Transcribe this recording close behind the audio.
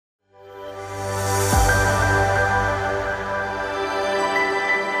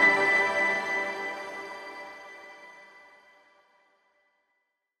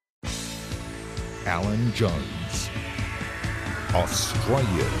Alan Jones,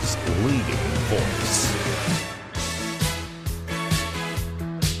 Australia's leading voice.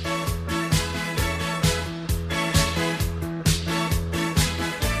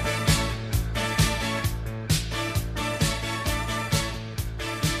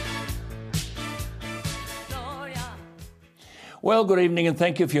 Well, good evening and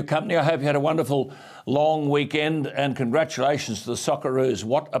thank you for your company. I hope you had a wonderful long weekend and congratulations to the Socceroos.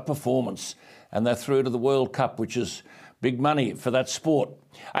 What a performance. And they're through to the World Cup, which is big money for that sport.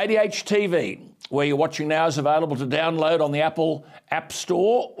 ADH TV, where you're watching now, is available to download on the Apple App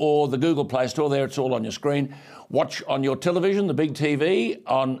Store or the Google Play Store. There, it's all on your screen. Watch on your television, the big TV,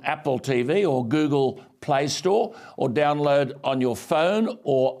 on Apple TV or Google Play Store, or download on your phone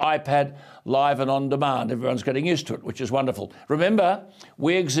or iPad live and on demand. Everyone's getting used to it, which is wonderful. Remember,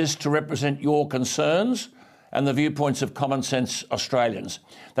 we exist to represent your concerns and the viewpoints of common sense Australians.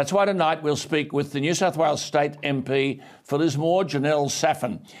 That's why tonight we'll speak with the New South Wales State MP for Lismore, Janelle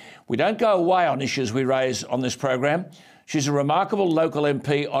Saffin. We don't go away on issues we raise on this program. She's a remarkable local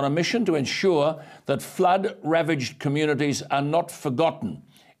MP on a mission to ensure that flood-ravaged communities are not forgotten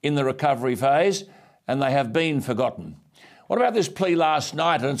in the recovery phase, and they have been forgotten. What about this plea last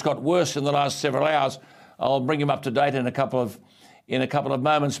night? And it's got worse in the last several hours. I'll bring him up to date in a couple of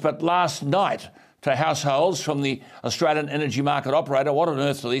moments. But last night, to households from the Australian Energy Market Operator, what on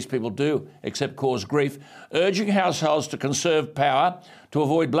earth do these people do except cause grief, urging households to conserve power to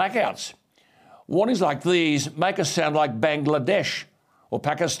avoid blackouts. Warnings like these make us sound like Bangladesh or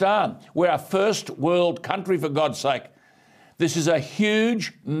Pakistan. We're a first world country, for God's sake. This is a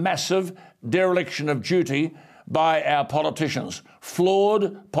huge, massive dereliction of duty by our politicians.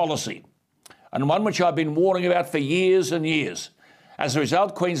 Flawed policy, and one which I've been warning about for years and years. As a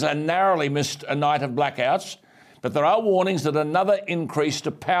result, Queensland narrowly missed a night of blackouts, but there are warnings that another increase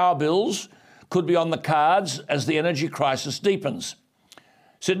to power bills could be on the cards as the energy crisis deepens.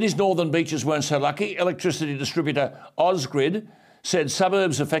 Sydney's northern beaches weren't so lucky. Electricity distributor Ausgrid said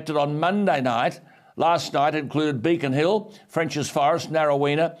suburbs affected on Monday night last night included Beacon Hill, Frenchs Forest,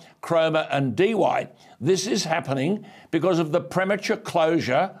 Narrowena, Cromer and Dee Why. This is happening because of the premature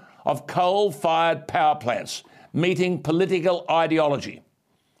closure of coal-fired power plants, meeting political ideology.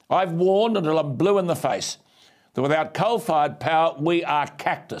 I've warned until I'm blue in the face that without coal-fired power, we are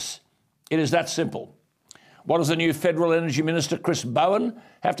cactus. It is that simple. What does the new Federal Energy Minister, Chris Bowen,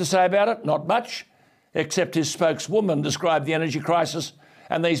 have to say about it? Not much, except his spokeswoman described the energy crisis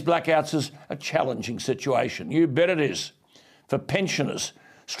and these blackouts as a challenging situation. You bet it is. For pensioners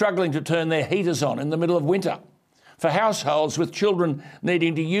struggling to turn their heaters on in the middle of winter. For households with children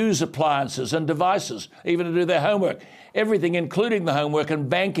needing to use appliances and devices, even to do their homework. Everything, including the homework and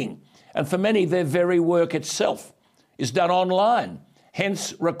banking. And for many, their very work itself is done online,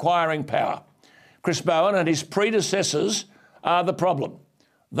 hence requiring power. Chris Bowen and his predecessors are the problem.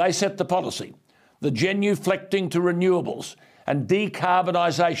 They set the policy. The genuflecting to renewables and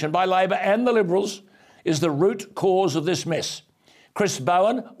decarbonisation by Labor and the Liberals is the root cause of this mess. Chris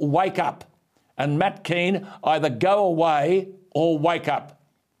Bowen, wake up. And Matt Keane, either go away or wake up.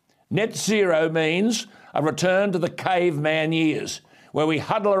 Net zero means a return to the caveman years, where we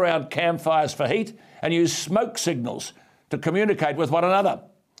huddle around campfires for heat and use smoke signals to communicate with one another.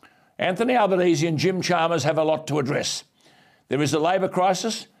 Anthony Albanese and Jim Chalmers have a lot to address. There is a labour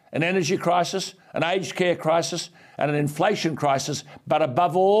crisis, an energy crisis, an aged care crisis and an inflation crisis, but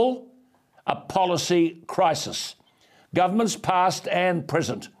above all, a policy crisis. Governments past and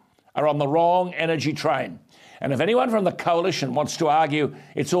present are on the wrong energy train. And if anyone from the coalition wants to argue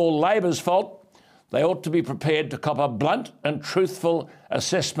it's all Labor's fault, they ought to be prepared to cop a blunt and truthful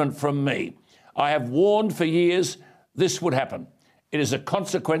assessment from me. I have warned for years this would happen. It is a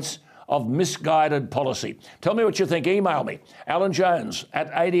consequence of misguided policy. Tell me what you think. Email me,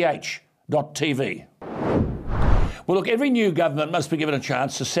 alanjones@adh.tv. Well, look, every new government must be given a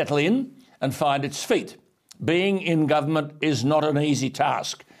chance to settle in and find its feet. Being in government is not an easy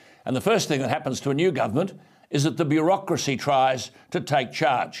task. And the first thing that happens to a new government is that the bureaucracy tries to take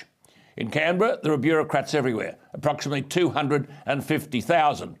charge. In Canberra, there are bureaucrats everywhere, approximately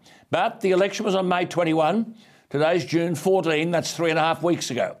 250,000. But the election was on May 21. Today's June 14. That's 3.5 weeks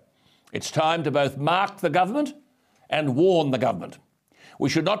ago. It's time to both mark the government and warn the government. We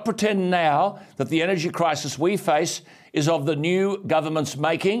should not pretend now that the energy crisis we face is of the new government's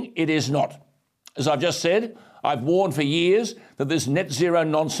making. It is not. As I've just said, I've warned for years that this net zero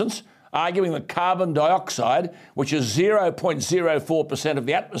nonsense, arguing that carbon dioxide, which is 0.04% of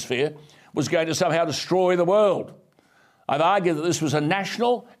the atmosphere, was going to somehow destroy the world. I've argued that this was a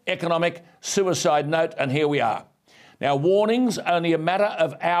national economic suicide note, and here we are. Now, warnings only a matter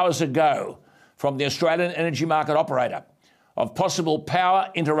of hours ago from the Australian Energy Market Operator of possible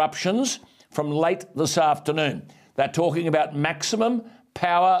power interruptions from late this afternoon. They're talking about maximum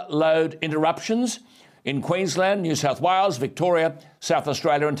power load interruptions in Queensland, New South Wales, Victoria, South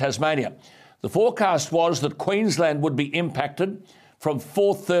Australia and Tasmania. The forecast was that Queensland would be impacted from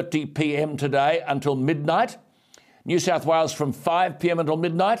 4:30 p.m. today until midnight, New South Wales from 5 p.m. until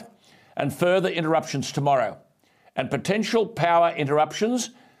midnight, and further interruptions tomorrow. And potential power interruptions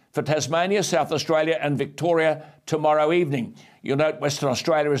for Tasmania, South Australia and Victoria tomorrow evening. You'll note Western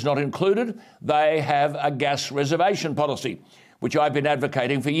Australia is not included. They have a gas reservation policy, which I've been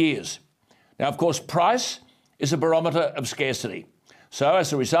advocating for years. Now, of course, price is a barometer of scarcity. So,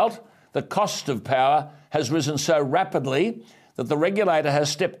 as a result, the cost of power has risen so rapidly that the regulator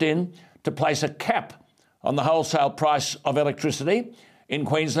has stepped in to place a cap on the wholesale price of electricity in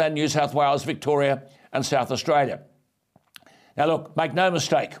Queensland, New South Wales, Victoria and South Australia. Now, look, make no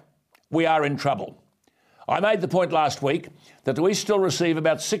mistake, we are in trouble. I made the point last week that we still receive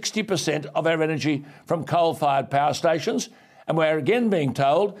about 60% of our energy from coal-fired power stations, and we're again being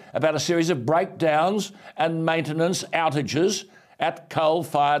told about a series of breakdowns and maintenance outages at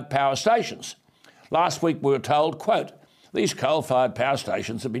coal-fired power stations. Last week we were told, quote, "These coal-fired power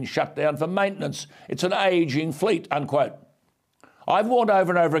stations have been shut down for maintenance. It's an ageing fleet," unquote. I've warned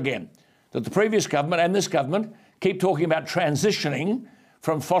over and over again that the previous government and this government keep talking about transitioning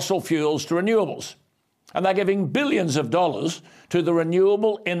from fossil fuels to renewables. And they're giving billions of dollars to the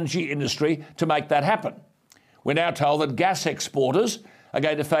renewable energy industry to make that happen. We're now told that gas exporters are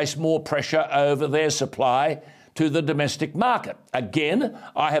going to face more pressure over their supply to the domestic market. Again,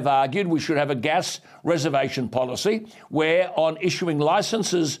 I have argued we should have a gas reservation policy where, on issuing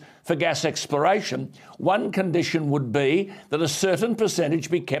licences for gas exploration, one condition would be that a certain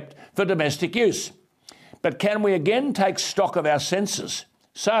percentage be kept for domestic use. But can we again take stock of our senses?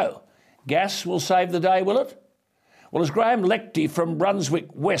 So, gas will save the day, will it? Well, as Graham Lectie from Brunswick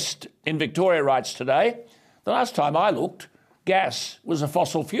West in Victoria writes today, the last time I looked, gas was a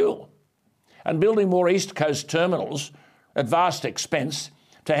fossil fuel. And building more East Coast terminals at vast expense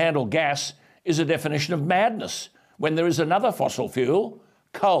to handle gas is a definition of madness when there is another fossil fuel,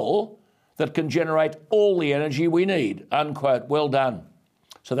 coal, that can generate all the energy we need, unquote. Well done.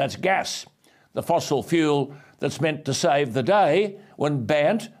 So that's gas, the fossil fuel that's meant to save the day when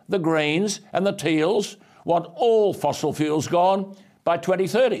Bant, the Greens and the Teals want all fossil fuels gone by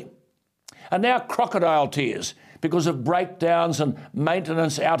 2030. And now crocodile tears because of breakdowns and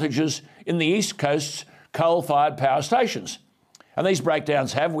maintenance outages in the East Coast's coal-fired power stations. And these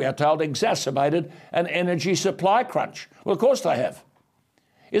breakdowns have, we are told, exacerbated an energy supply crunch. Well, of course they have.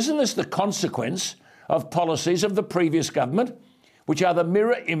 Isn't this the consequence of policies of the previous government, which are the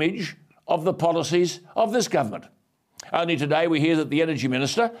mirror image of the policies of this government? Only today we hear that the Energy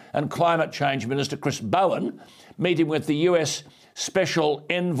Minister and Climate Change Minister Chris Bowen, meeting with the US Special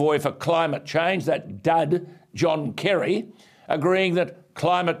Envoy for Climate Change, that dud John Kerry, agreeing that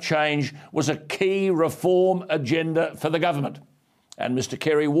climate change was a key reform agenda for the government. And Mr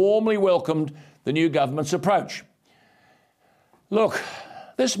Kerry warmly welcomed the new government's approach. Look,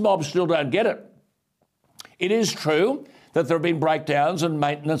 this mob still don't get it. It is true that there have been breakdowns and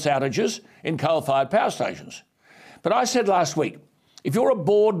maintenance outages in coal-fired power stations. But I said last week, if you're a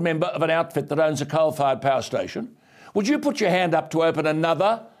board member of an outfit that owns a coal-fired power station, would you put your hand up to open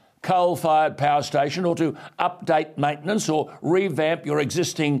another coal-fired power station or to update maintenance or revamp your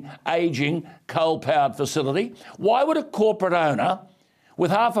existing ageing coal-powered facility? Why would a corporate owner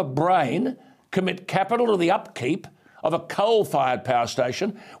with half a brain commit capital to the upkeep of a coal-fired power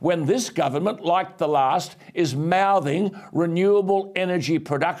station when this government, like the last, is mouthing renewable energy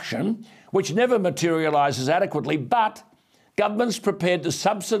production, which never materialises adequately, but government's prepared to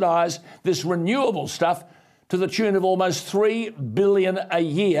subsidise this renewable stuff to the tune of almost $3 billion a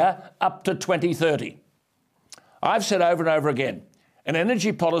year up to 2030. I've said over and over again, an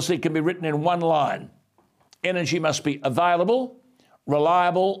energy policy can be written in one line. Energy must be available,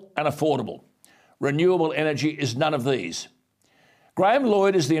 reliable and affordable. Renewable energy is none of these. Graham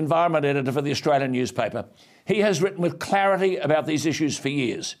Lloyd is the environment editor for the Australian newspaper. He has written with clarity about these issues for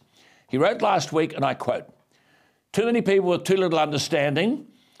years. He wrote last week, and I quote, "Too many people with too little understanding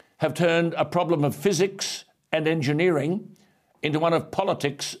have turned a problem of physics and engineering into one of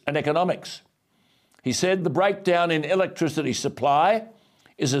politics and economics." He said the breakdown in electricity supply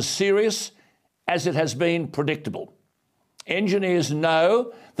is as serious as it has been predictable. Engineers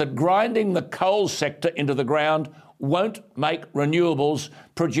know that grinding the coal sector into the ground won't make renewables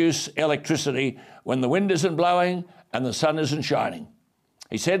produce electricity when the wind isn't blowing and the sun isn't shining.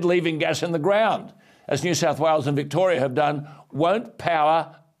 He said leaving gas in the ground, as New South Wales and Victoria have done, won't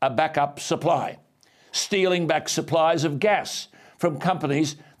power a backup supply, stealing back supplies of gas from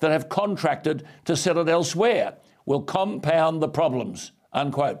companies that have contracted to sell it elsewhere will compound the problems,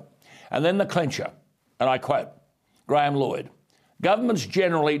 unquote. And then the clincher, and I quote, Graham Lloyd, governments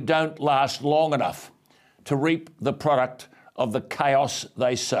generally don't last long enough to reap the product of the chaos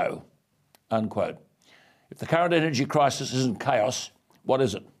they sow, unquote. If the current energy crisis isn't chaos, what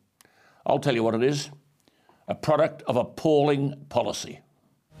is it? I'll tell you what it is, a product of appalling policy.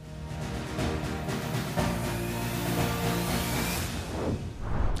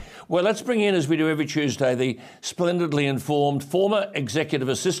 Well, let's bring in, as we do every Tuesday, the splendidly informed former executive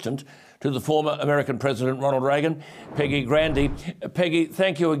assistant to the former American President Ronald Reagan, Peggy Grande. Peggy,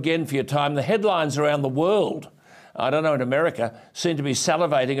 thank you again for your time. The headlines around the world, I don't know in America, seem to be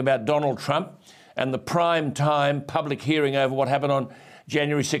salivating about Donald Trump and the prime time public hearing over what happened on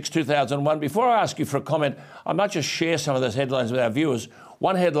January 6, 2001. Before I ask you for a comment, I might just share some of those headlines with our viewers.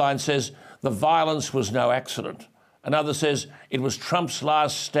 One headline says, the violence was no accident. Another says it was Trump's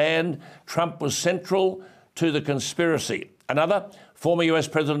last stand. Trump was central to the conspiracy. Another, former US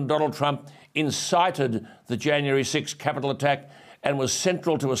President Donald Trump incited the January 6 Capitol attack and was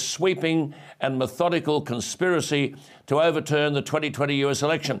central to a sweeping and methodical conspiracy to overturn the 2020 US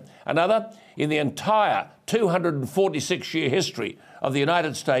election. Another, in the entire 246-year history of the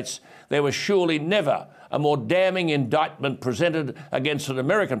United States, there was surely never a more damning indictment presented against an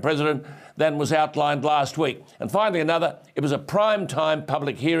American president than was outlined last week. And finally, another, it was a prime-time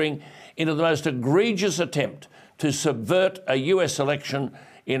public hearing into the most egregious attempt to subvert a US election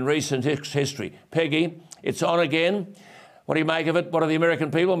in recent history. Peggy, it's on again. What do you make of it? What are the American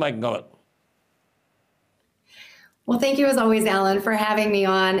people making of it? Well, thank you as always, Alan, for having me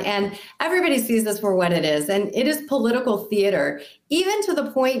on. And everybody sees this for what it is. And it is political theater, even to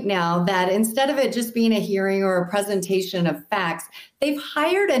the point now that instead of it just being a hearing or a presentation of facts, they've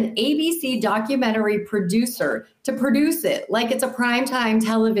hired an ABC documentary producer to produce it like it's a primetime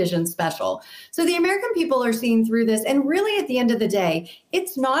television special. So the American people are seeing through this. And really, at the end of the day,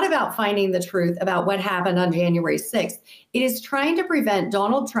 it's not about finding the truth about what happened on January 6th. It is trying to prevent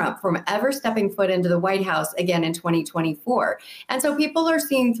Donald Trump from ever stepping foot into the White House again in 2024. And so people are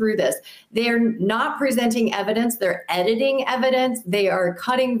seeing through this. They're not presenting evidence. They're editing evidence. They are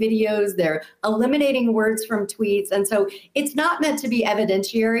cutting videos. They're eliminating words from tweets. And so it's not meant to be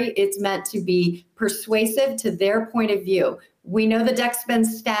evidentiary. It's meant to be persuasive to their point of view. We know the deck's been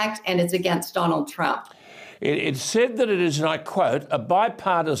stacked and it's against Donald Trump. It said that it is, and I quote, a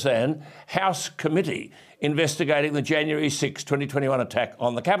bipartisan House committee investigating the January 6, 2021 attack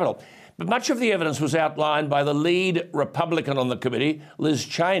on the Capitol. But much of the evidence was outlined by the lead Republican on the committee, Liz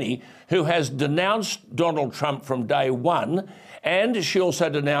Cheney, who has denounced Donald Trump from day one, and she also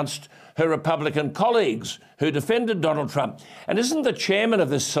denounced her Republican colleagues who defended Donald Trump. And isn't the chairman of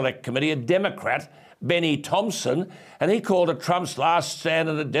this select committee a Democrat, Benny Thompson, and he called it Trump's last stand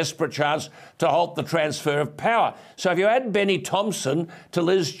and a desperate chance to halt the transfer of power. So if you add Benny Thompson to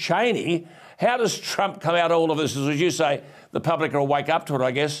Liz Cheney, how does Trump come out of all of this? As you say, the public will wake up to it,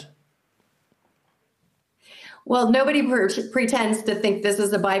 I guess. Well, nobody pretends to think this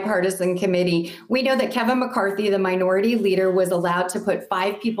is a bipartisan committee. We know that Kevin McCarthy, the minority leader, was allowed to put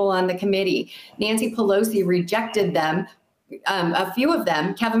 5 people on the committee. Nancy Pelosi rejected them. A few of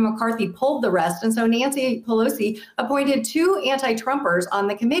them. Kevin McCarthy pulled the rest. And so Nancy Pelosi appointed 2 anti-Trumpers on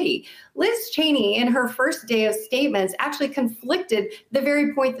the committee. Liz Cheney, in her first day of statements, actually conflicted the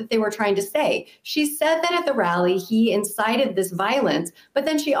very point that they were trying to say. She said that at the rally, he incited this violence, but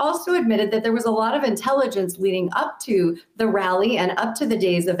then she also admitted that there was a lot of intelligence leading up to the rally and up to the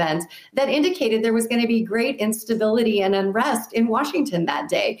day's events that indicated there was going to be great instability and unrest in Washington that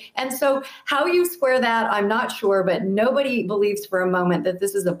day. And so how you square that, I'm not sure, but nobody believes for a moment that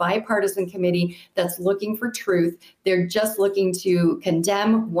this is a bipartisan committee that's looking for truth. They're just looking to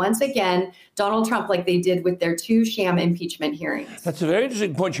condemn, once again, Donald Trump, like they did with their 2 sham impeachment hearings. That's a very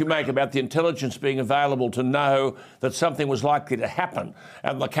interesting point you make about the intelligence being available to know that something was likely to happen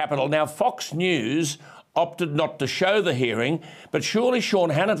at the Capitol. Now, Fox News opted not to show the hearing, but surely Sean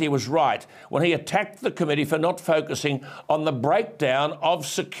Hannity was right when he attacked the committee for not focusing on the breakdown of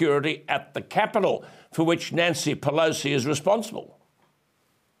security at the Capitol, for which Nancy Pelosi is responsible.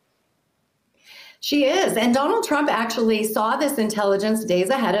 She is. And Donald Trump actually saw this intelligence days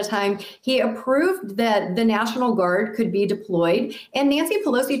ahead of time. He approved that the National Guard could be deployed, and Nancy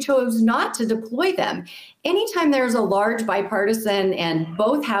Pelosi chose not to deploy them. Anytime there's a large bipartisan and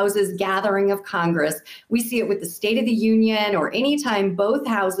both houses gathering of Congress, we see it with the State of the Union, or anytime both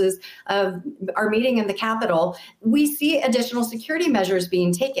houses are meeting in the Capitol, we see additional security measures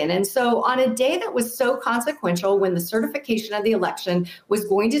being taken. And so on a day that was so consequential, when the certification of the election was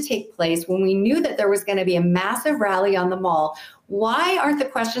going to take place, when we knew that there was going to be a massive rally on the Mall, why aren't the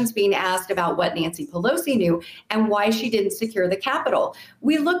questions being asked about what Nancy Pelosi knew and why she didn't secure the Capitol?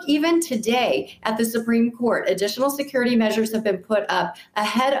 We look even today at the Supreme Court. Additional security measures have been put up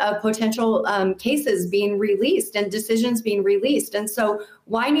ahead of potential cases being released and decisions being released. And so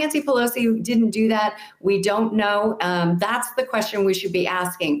why Nancy Pelosi didn't do that, we don't know. That's the question we should be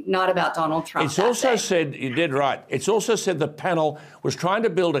asking, not about Donald Trump. It's also said, you did right, it's also said the panel was trying to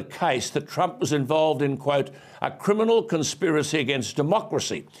build a case that Trump was involved in, quote, a criminal conspiracy against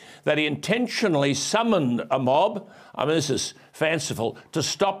democracy, that he intentionally summoned a mob, I mean, this is fanciful, to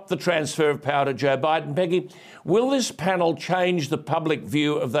stop the transfer of power to Joe Biden. Peggy, will this panel change the public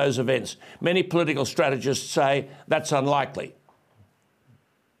view of those events? Many political strategists say that's unlikely.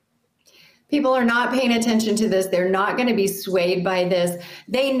 People are not paying attention to this. They're not going to be swayed by this.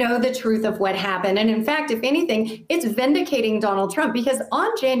 They know the truth of what happened. And in fact, if anything, it's vindicating Donald Trump, because on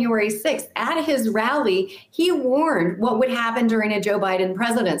January 6th, at his rally, he warned what would happen during a Joe Biden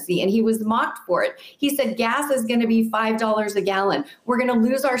presidency, and he was mocked for it. He said gas is going to be $5 a gallon. We're going to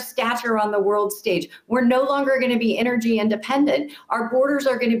lose our stature on the world stage. We're no longer going to be energy independent. Our borders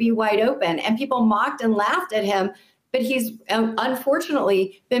are going to be wide open. And people mocked and laughed at him. But he's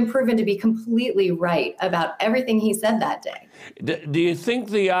unfortunately been proven to be completely right about everything he said that day. Do you think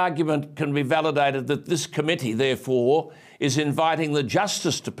the argument can be validated that this committee, therefore, is inviting the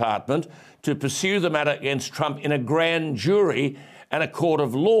Justice Department to pursue the matter against Trump in a grand jury and a court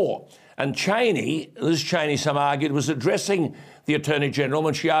of law? And Liz Cheney, some argued, was addressing the Attorney General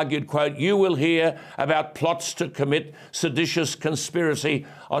when she argued, quote, you will hear about plots to commit seditious conspiracy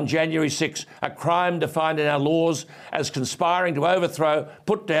on January 6, a crime defined in our laws as conspiring to overthrow,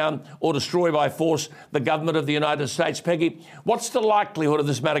 put down or destroy by force the government of the United States. Peggy, what's the likelihood of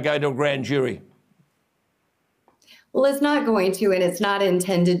this matter going to a grand jury? Well, it's not going to, and it's not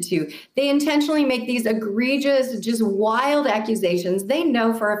intended to. They intentionally make these egregious, just wild accusations. They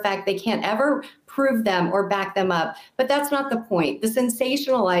know for a fact they can't ever prove them or back them up. But that's not the point. The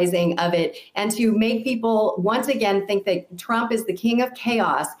sensationalizing of it, and to make people once again think that Trump is the king of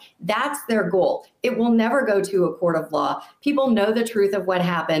chaos, that's their goal. It will never go to a court of law. People know the truth of what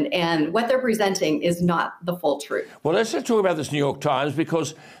happened, and what they're presenting is not the full truth. Well, let's talk about this New York Times,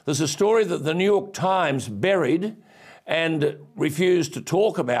 because there's a story that the New York Times buried and refused to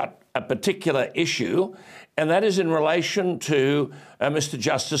talk about a particular issue, and that is in relation to Mr.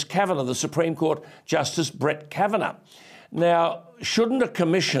 Justice Kavanaugh, the Supreme Court Justice Brett Kavanaugh. Now, shouldn't a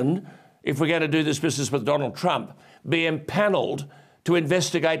commission, if we're going to do this business with Donald Trump, be empaneled to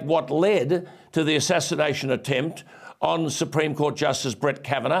investigate what led to the assassination attempt on Supreme Court Justice Brett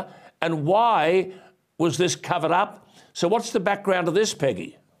Kavanaugh, and why was this covered up? So what's the background of this,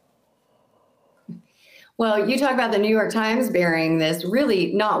 Peggy? Well, you talk about the New York Times burying this.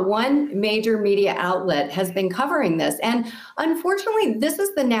 Really, not one major media outlet has been covering this. And unfortunately, this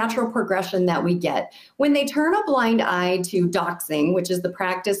is the natural progression that we get. When they turn a blind eye to doxing, which is the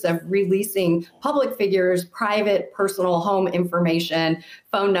practice of releasing public figures' private, personal home information,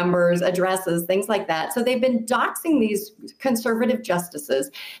 phone numbers, addresses, things like that. So they've been doxing these conservative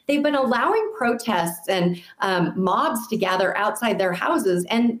justices. They've been allowing protests and mobs to gather outside their houses,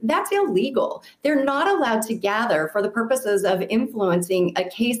 and that's illegal. They're not allowed to gather for the purposes of influencing a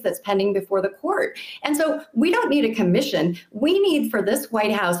case that's pending before the court. And so we don't need a commission. We need for this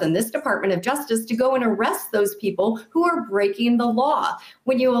White House and this Department of Justice to go and arrest those people who are breaking the law.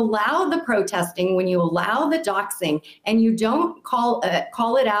 When you allow the protesting, when you allow the doxing, and you don't call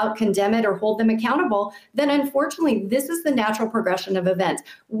it out, condemn it, or hold them accountable, then unfortunately, this is the natural progression of events.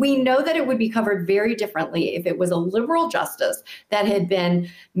 We know that it would be covered very differently if it was a liberal justice that had been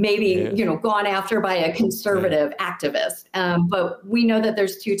maybe, gone after by a conservative activist. But we know that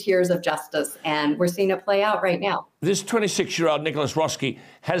there's two tiers of justice, and we're seeing it play out right now. This 26-year-old Nicholas Roski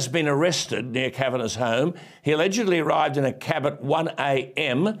has been arrested near Kavanaugh's home. He allegedly arrived in a cab at 1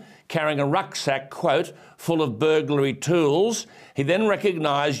 a.m. carrying a rucksack, quote, full of burglary tools. He then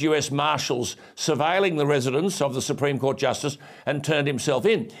recognised US Marshals surveilling the residence of the Supreme Court Justice and turned himself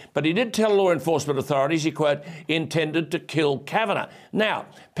in. But he did tell law enforcement authorities he, quote, intended to kill Kavanaugh. Now,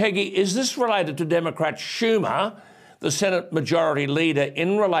 Peggy, is this related to Democrat Schumer, the Senate Majority Leader,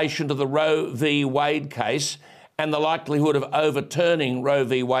 in relation to the Roe v. Wade case and the likelihood of overturning Roe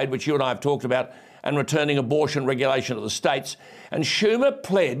v. Wade, which you and I have talked about and returning abortion regulation to the states. And Schumer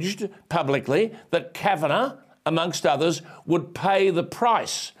pledged publicly that Kavanaugh, amongst others, would pay the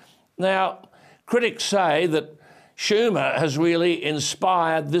price. Now, critics say that Schumer has really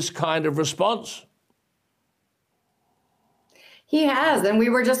inspired this kind of response. He has, and we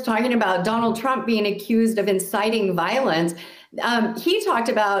were just talking about Donald Trump being accused of inciting violence.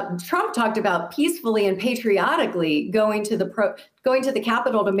 Trump talked about peacefully and patriotically going to the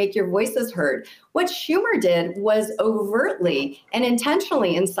Capitol to make your voices heard. What Schumer did was overtly and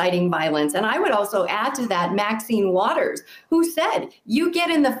intentionally inciting violence. And I would also add to that Maxine Waters, who said, you get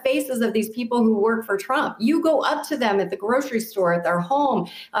in the faces of these people who work for Trump. You go up to them at the grocery store, at their home,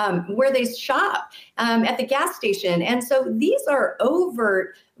 where they shop, at the gas station. And so these are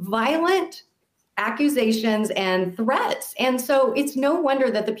overt, violent accusations and threats. And so it's no wonder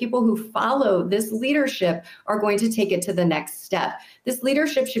that the people who follow this leadership are going to take it to the next step. This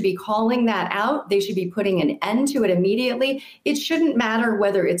leadership should be calling that out. They should be putting an end to it immediately. It shouldn't matter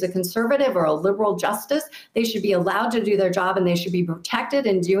whether it's a conservative or a liberal justice. They should be allowed to do their job, and they should be protected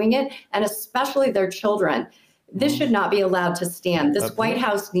in doing it, and especially their children. This should not be allowed to stand. This White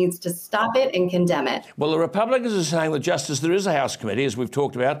House needs to stop it and condemn it. Well, the Republicans are saying that Justice, there is a House committee, as we've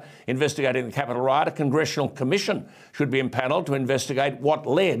talked about, investigating the Capitol riot. A congressional commission should be impaneled to investigate what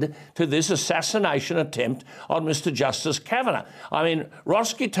led to this assassination attempt on Mr. Justice Kavanaugh. I mean,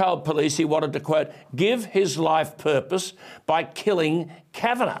 Roski told police he wanted to, quote, give his life purpose by killing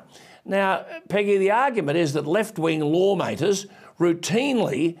Kavanaugh. Now, Peggy, the argument is that left-wing lawmakers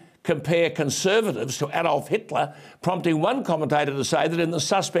routinely compare conservatives to Adolf Hitler, prompting one commentator to say that in the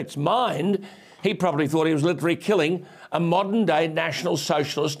suspect's mind, he probably thought he was literally killing a modern-day National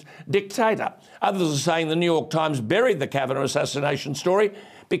Socialist dictator. Others are saying the New York Times buried the Kavanaugh assassination story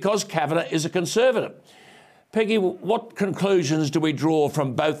because Kavanaugh is a conservative. Peggy, what conclusions do we draw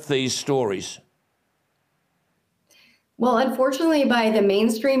from both these stories? Well, unfortunately, by the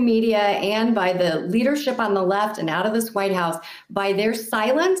mainstream media and by the leadership on the left and out of this White House, by their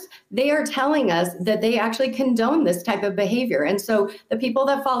silence, they are telling us that they actually condone this type of behavior. And so the people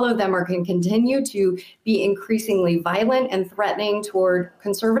that follow them are going to continue to be increasingly violent and threatening toward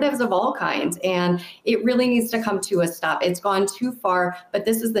conservatives of all kinds. And it really needs to come to a stop. It's gone too far, but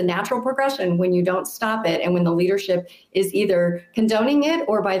this is the natural progression when you don't stop it and when the leadership is either condoning it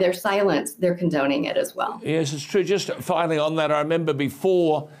or by their silence, they're condoning it as well. Yes, it's true. Just finally on that, I remember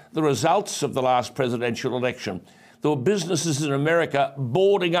before the results of the last presidential election, there were businesses in America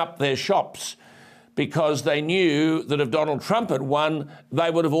boarding up their shops because they knew that if Donald Trump had won, they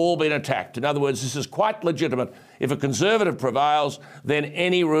would have all been attacked. In other words, this is quite legitimate. If a conservative prevails, then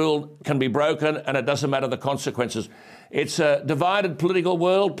any rule can be broken and it doesn't matter the consequences. It's a divided political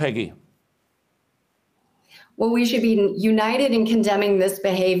world, Peggy. Well, we should be united in condemning this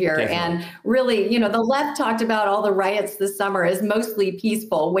behavior. Definitely. And really, the left talked about all the riots this summer as mostly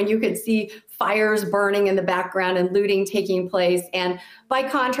peaceful, when you could see fires burning in the background and looting taking place. And by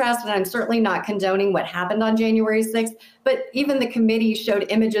contrast, and I'm certainly not condoning what happened on January 6th, but even the committee showed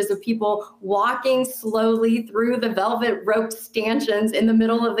images of people walking slowly through the velvet roped stanchions in the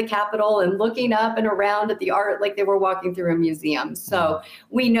middle of the Capitol and looking up and around at the art like they were walking through a museum. So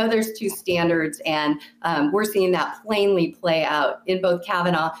we know there's two standards, and we're seeing that plainly play out in both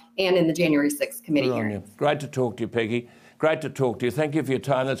Kavanaugh and in the January 6th committee hearing. Great to talk to you, Peggy. Great to talk to you. Thank you for your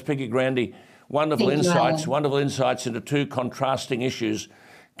time. That's Peggy Grande. Wonderful insights into two contrasting issues,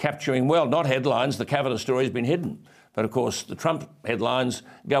 capturing, well, not headlines. The Kavanaugh story has been hidden. But, of course, the Trump headlines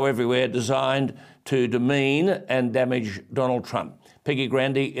go everywhere, designed to demean and damage Donald Trump. Peggy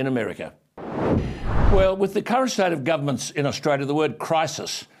Grande in America. Well, with the current state of governments in Australia, the word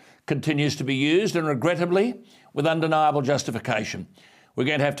crisis continues to be used, and regrettably, with undeniable justification. We're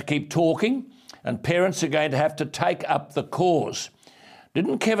going to have to keep talking, and parents are going to have to take up the cause.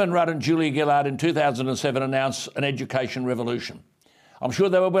 Didn't Kevin Rudd and Julia Gillard in 2007 announce an education revolution? I'm sure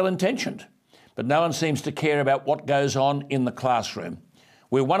they were well-intentioned, but no one seems to care about what goes on in the classroom.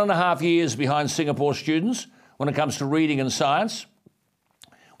 We're 1.5 years behind Singapore students when it comes to reading and science.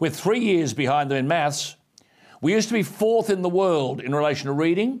 We're 3 years behind them in maths. We used to be 4th in the world in relation to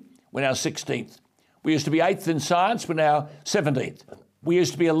reading. We're now 16th. We used to be 8th in science. We're now 17th. We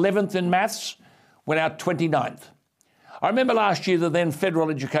used to be 11th in maths. We're now 29th. I remember last year the then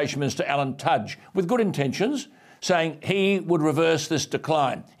Federal Education Minister, Alan Tudge, with good intentions, saying he would reverse this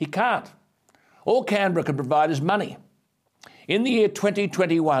decline. He can't. All Canberra can provide is money. In the year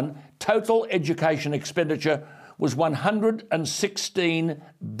 2021, total education expenditure was $116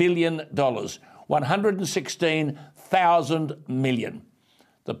 billion, 116,000 million.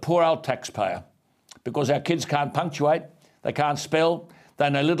 The poor old taxpayer, because our kids can't punctuate, they can't spell, They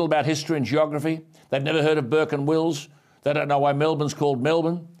know little about history and geography. They've never heard of Burke and Wills. They don't know why Melbourne's called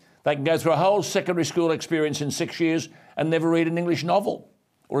Melbourne. They can go through a whole secondary school experience in 6 years and never read an English novel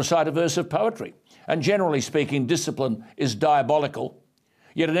or recite a verse of poetry. And generally speaking, discipline is diabolical.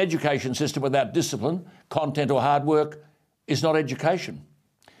 Yet an education system without discipline, content or hard work is not education.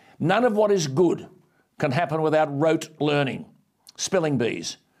 None of what is good can happen without rote learning, spelling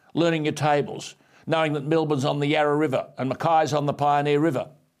bees, learning your tables, knowing that Melbourne's on the Yarra River and Mackay's on the Pioneer River.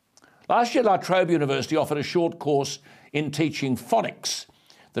 Last year, La Trobe University offered a short course in teaching phonics,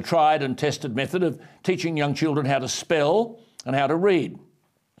 the tried and tested method of teaching young children how to spell and how to read.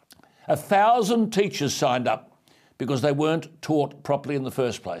 1,000 teachers signed up because they weren't taught properly in the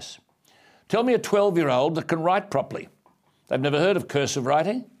first place. Tell me a 12-year-old that can write properly. They've never heard of cursive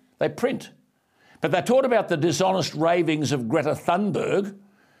writing. They print. But they're taught about the dishonest ravings of Greta Thunberg.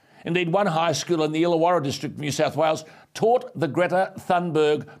 Indeed, one high school in the Illawarra district of New South Wales taught the Greta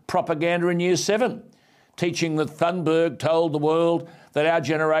Thunberg propaganda in Year 7, teaching that Thunberg told the world that our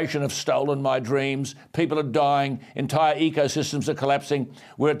generation have stolen my dreams, people are dying, entire ecosystems are collapsing,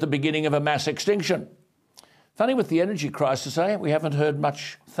 we're at the beginning of a mass extinction. Funny with the energy crisis, eh? We haven't heard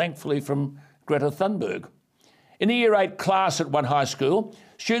much, thankfully, from Greta Thunberg. In a Year 8 class at one high school,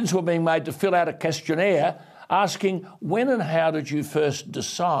 students were being made to fill out a questionnaire asking, when and how did you first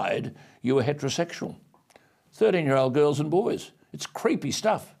decide you were heterosexual? 13-year-old girls and boys. It's creepy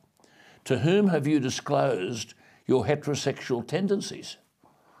stuff. To whom have you disclosed your heterosexual tendencies?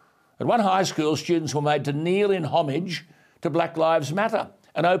 At one high school, students were made to kneel in homage to Black Lives Matter,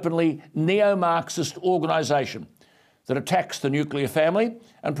 an openly neo-Marxist organisation that attacks the nuclear family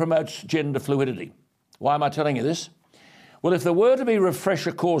and promotes gender fluidity. Why am I telling you this? Well, if there were to be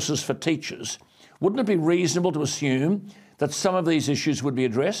refresher courses for teachers, wouldn't it be reasonable to assume that some of these issues would be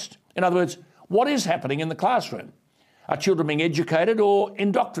addressed? In other words, what is happening in the classroom? Are children being educated or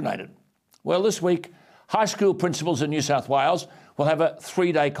indoctrinated? Well, this week, high school principals in New South Wales will have a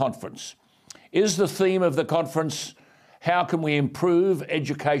 3-day conference. Is the theme of the conference, how can we improve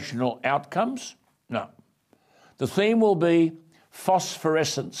educational outcomes? No. The theme will be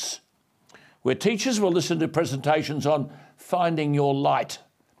phosphorescence, where teachers will listen to presentations on finding your light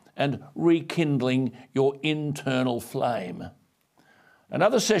and rekindling your internal flame.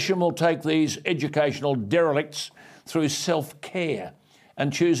 Another session will take these educational derelicts through self-care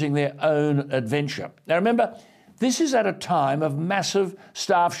and choosing their own adventure. Now remember, this is at a time of massive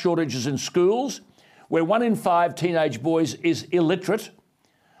staff shortages in schools, where 1 in 5 teenage boys is illiterate.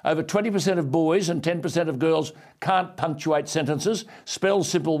 Over 20% of boys and 10% of girls can't punctuate sentences, spell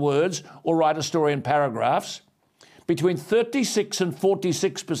simple words, or write a story in paragraphs. Between 36 and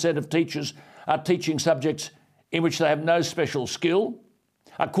 46% of teachers are teaching subjects in which they have no special skill.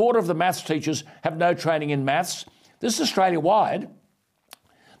 A quarter of the maths teachers have no training in maths. This is Australia-wide.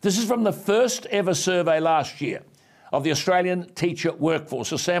 This is from the first ever survey last year of the Australian teacher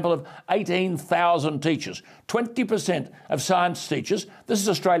workforce, a sample of 18,000 teachers. 20% of science teachers, this is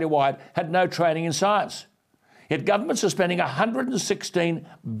Australia-wide, had no training in science. Yet governments are spending $116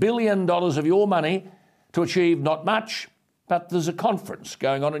 billion of your money to achieve not much, but there's a conference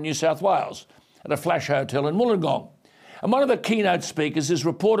going on in New South Wales at a flash hotel in Wollongong. And one of the keynote speakers is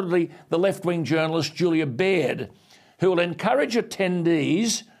reportedly the left-wing journalist Julia Baird, who will encourage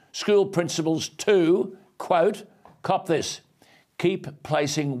attendees, school principals to, quote, cop this, keep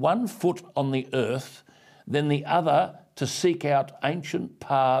placing one foot on the earth, then the other to seek out ancient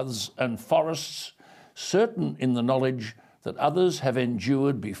paths and forests, certain in the knowledge that others have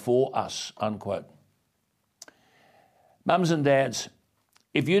endured before us, unquote. Mums and dads,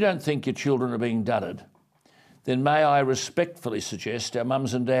 if you don't think your children are being dudded, then may I respectfully suggest our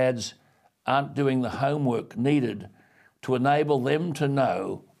mums and dads aren't doing the homework needed to enable them to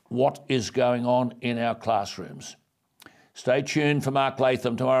know what is going on in our classrooms. Stay tuned for Mark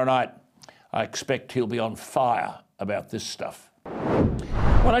Latham tomorrow night. I expect he'll be on fire about this stuff.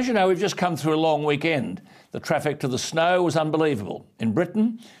 Well, as you know, we've just come through a long weekend. The traffic to the snow was unbelievable. In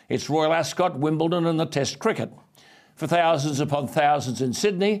Britain, it's Royal Ascot, Wimbledon and the Test cricket. For thousands upon thousands in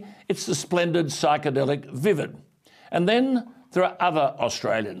Sydney, it's the splendid psychedelic Vivid. And then there are other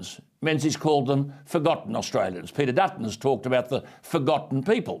Australians. Menzies called them forgotten Australians. Peter Dutton has talked about the forgotten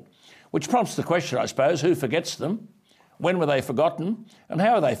people, which prompts the question, I suppose, who forgets them? When were they forgotten? And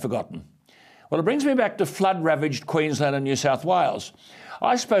how are they forgotten? Well, it brings me back to flood-ravaged Queensland and New South Wales.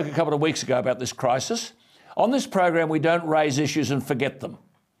 I spoke a couple of weeks ago about this crisis. On this program, we don't raise issues and forget them.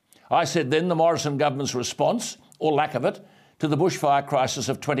 I said then the Morrison government's response, or lack of it, to the bushfire crisis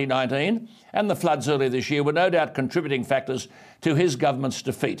of 2019 and the floods earlier this year were no doubt contributing factors to his government's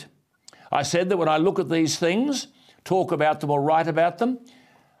defeat. I said that when I look at these things, talk about them or write about them,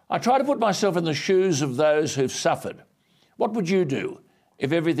 I try to put myself in the shoes of those who've suffered. What would you do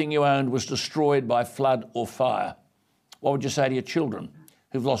if everything you owned was destroyed by flood or fire? What would you say to your children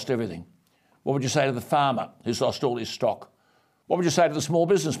who've lost everything? What would you say to the farmer who's lost all his stock? What would you say to the small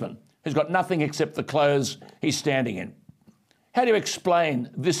businessman who's got nothing except the clothes he's standing in? How do you explain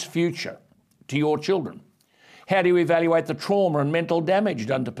this future to your children? How do you evaluate the trauma and mental damage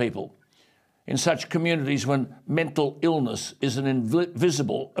done to people in such communities when mental illness is an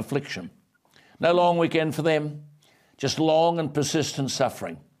invisible affliction? No long weekend for them, just long and persistent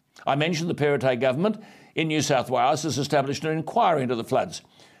suffering. I mentioned the Perrottet government in New South Wales has established an inquiry into the floods.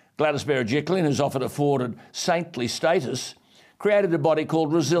 Gladys Berejiklian, who's often afforded saintly status, created a body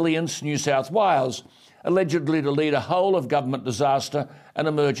called Resilience New South Wales, allegedly to lead a whole of government disaster and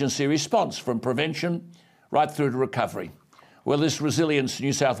emergency response from prevention right through to recovery. Well, this Resilience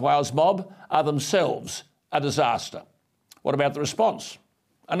New South Wales mob are themselves a disaster. What about the response?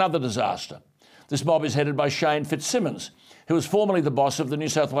 Another disaster. This mob is headed by Shane Fitzsimmons, who was formerly the boss of the New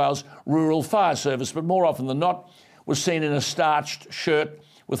South Wales Rural Fire Service, but more often than not was seen in a starched shirt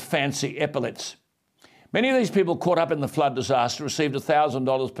with fancy epaulets. Many of these people caught up in the flood disaster received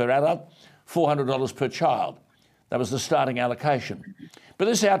 $1,000 per adult, $400 per child. That was the starting allocation. But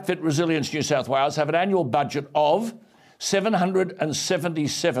this outfit, Resilience New South Wales, have an annual budget of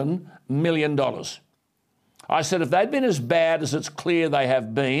 $777 million. I said if they'd been as bad as it's clear they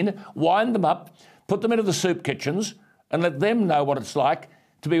have been, wind them up, put them into the soup kitchens and let them know what it's like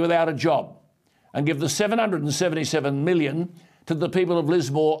to be without a job, and give the $777 million to the people of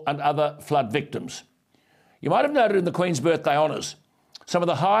Lismore and other flood victims. You might have noted in the Queen's Birthday Honours, some of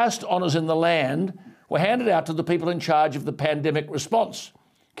the highest honours in the land were handed out to the people in charge of the pandemic response.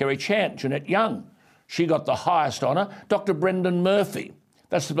 Kerry Chant, Jeanette Young, she got the highest honour. Dr. Brendan Murphy,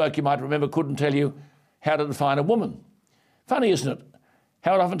 that's the bloke you might remember couldn't tell you how to define a woman. Funny, isn't it?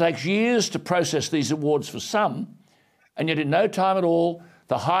 How it often takes years to process these awards for some, and yet in no time at all,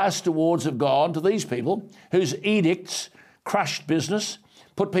 the highest awards have gone to these people whose edicts crushed business,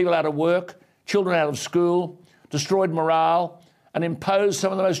 put people out of work, children out of school, destroyed morale, and imposed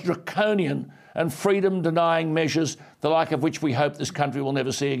some of the most draconian and freedom-denying measures, the like of which we hope this country will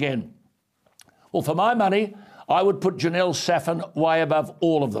never see again. Well, for my money, I would put Janelle Saffin way above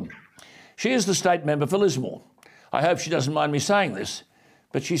all of them. She is the state member for Lismore. I hope she doesn't mind me saying this,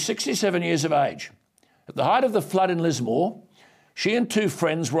 but she's 67 years of age. At the height of the flood in Lismore, she and two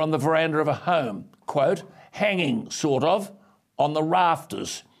friends were on the veranda of a home, quote, hanging, sort of, on the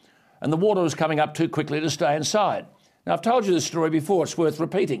rafters, and the water was coming up too quickly to stay inside. Now, I've told you this story before, it's worth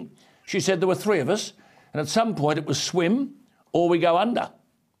repeating. She said there were three of us, and at some point it was swim or we go under.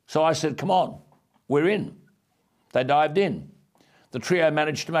 So I said, come on, we're in. They dived in. The trio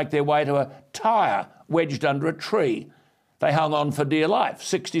managed to make their way to a tyre wedged under a tree. They hung on for dear life,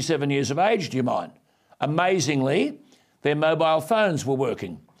 67 years of age, do you mind? Amazingly, their mobile phones were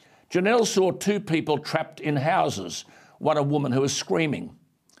working. Janelle saw two people trapped in houses, one a woman who was screaming.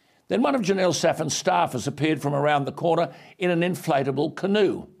 Then one of Janelle Saffin's staffers appeared from around the corner in an inflatable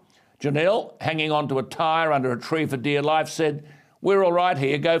canoe. Janelle, hanging onto a tyre under a tree for dear life, said, we're all right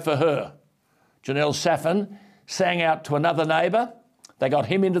here, go for her. Janelle Saffin sang out to another neighbour. They got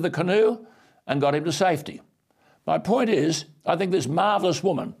him into the canoe and got him to safety. My point is, I think this marvellous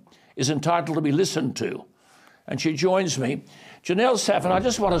woman is entitled to be listened to. And she joins me. Janelle Saffin, I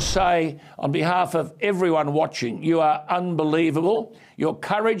just want to say on behalf of everyone watching, you are unbelievable. Your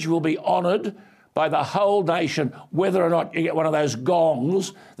courage will be honoured by the whole nation, whether or not you get one of those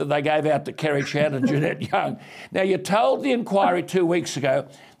gongs that they gave out to Kerry Chant and Jeanette Young. Now, you told the inquiry 2 weeks ago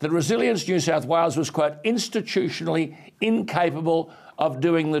that Resilience New South Wales was, quote, institutionally incapable of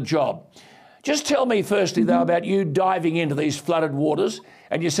doing the job. Just tell me firstly, though, about you diving into these flooded waters,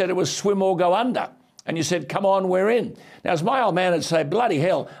 and you said it was swim or go under. And you said, come on, we're in. Now, as my old man would say, bloody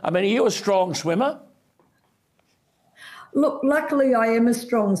hell, I mean, are you a strong swimmer? Look, luckily I am a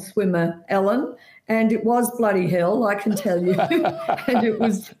strong swimmer, Alan, and it was bloody hell, I can tell you. And it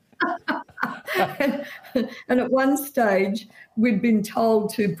was... and at one stage, we'd been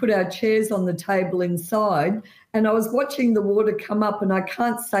told to put our chairs on the table inside, and I was watching the water come up, and I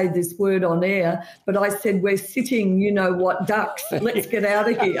can't say this word on air, but I said, we're sitting, you know what, ducks, let's get out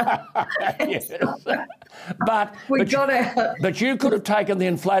of here. Yes. But got out. But you could have taken the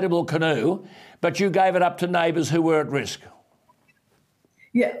inflatable canoe, but you gave it up to neighbours who were at risk.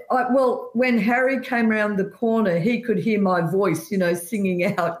 Yeah, well, when Harry came around the corner, he could hear my voice,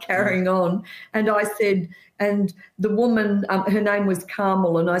 singing out, carrying on. And I said, and the woman, her name was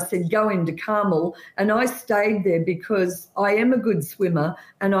Carmel, and I said, go into Carmel. And I stayed there because I am a good swimmer.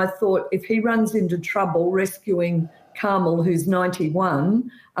 And I thought if he runs into trouble rescuing Carmel, who's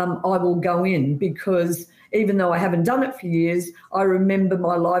 91, I will go in, because even though I haven't done it for years, I remember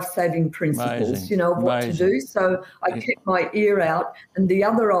my life-saving principles, of what to do. So I kept my ear out. And the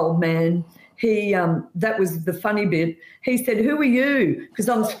other old man, he, that was the funny bit. He said, who are you? Because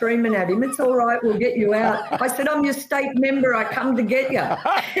I'm screaming at him. It's all right, we'll get you out. I said, I'm your state member. I come to get you.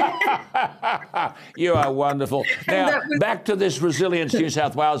 You are wonderful. Now, back to this Resilience New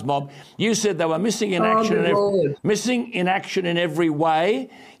South Wales mob. You said they were missing in action, missing in action in every way.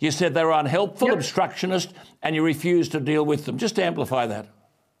 You said they were unhelpful, obstructionist, and you refused to deal with them. Just to amplify that.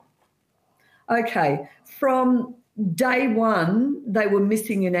 Okay. From day one, they were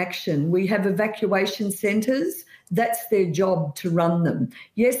missing in action. We have evacuation centres. That's their job, to run them.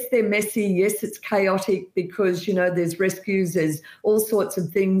 Yes, they're messy. Yes, it's chaotic because, there's rescues, there's all sorts of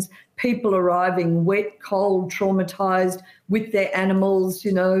things. People arriving wet, cold, traumatised with their animals,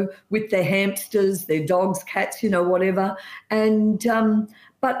 with their hamsters, their dogs, cats, whatever. And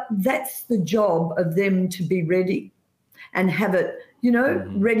but that's the job of them, to be ready and have it,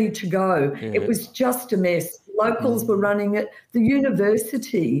 ready to go. Yeah. It was just a mess. Locals were running it. The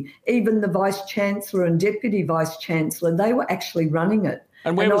university, even the Vice-Chancellor and Deputy Vice-Chancellor, they were actually running it.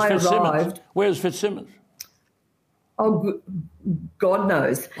 And where was Fitzsimmons? Where was Fitzsimmons? Oh, God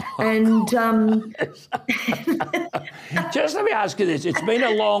knows. And just let me ask you this. It's been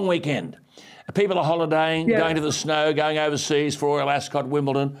a long weekend. People are holidaying, going to the snow, going overseas for Royal Ascot,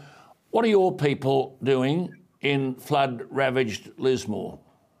 Wimbledon. What are your people doing in flood-ravaged Lismore?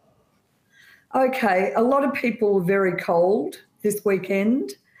 Okay, a lot of people were very cold this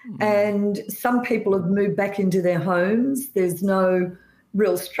weekend, and some people have moved back into their homes. There's no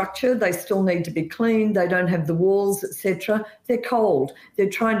real structure. They still need to be cleaned. They don't have the walls, etc. They're cold. They're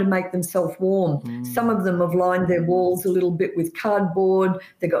trying to make themselves warm. Some of them have lined their walls a little bit with cardboard.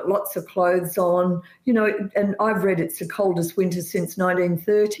 They've got lots of clothes on, and I've read it's the coldest winter since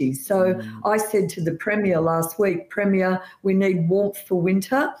 1930. So I said to the Premier last week, Premier, we need warmth for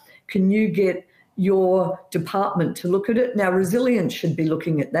winter. Can you get your department to look at it? Now, Resilience should be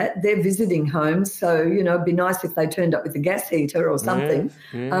looking at that. They're visiting homes, so, it'd be nice if they turned up with a gas heater or something.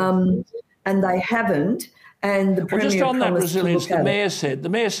 And they haven't. And the Premier just on that Resilience, the Mayor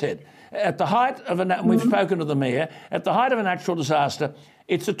said, at the height of we've spoken to the Mayor, at the height of a natural disaster,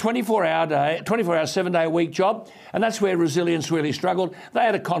 it's a 24-hour, 7-day-a-week job, and that's where Resilience really struggled. They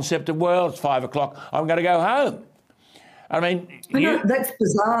had a concept of, well, it's 5 o'clock, I'm going to go home. I mean, that's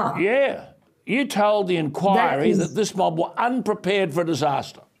bizarre. Yeah. You told the inquiry that this mob were unprepared for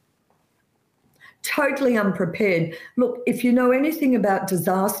disaster. Totally unprepared. Look, if you know anything about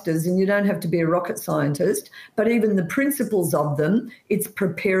disasters, and you don't have to be a rocket scientist, but even the principles of them, it's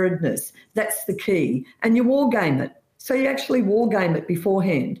preparedness. That's the key. And you war game it. So you actually war game it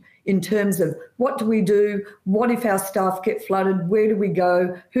beforehand in terms of what do we do? What if our staff get flooded? Where do we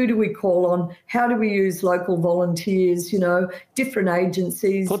go? Who do we call on? How do we use local volunteers, different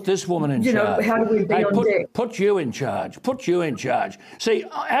agencies? Put this woman in charge. How do we be on deck? Put you in charge. Put you in charge. See,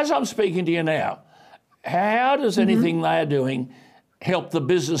 as I'm speaking to you now, how does anything they are doing help the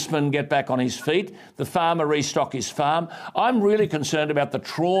businessman get back on his feet, the farmer restock his farm? I'm really concerned about the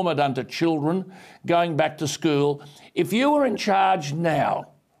trauma done to children going back to school. If you were in charge now,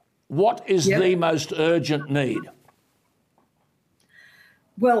 what is the most urgent need?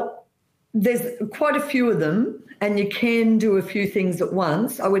 Well, there's quite a few of them, and you can do a few things at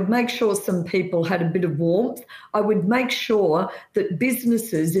once. I would make sure some people had a bit of warmth. I would make sure that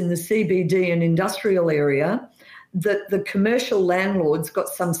businesses in the CBD and industrial area, that the commercial landlords got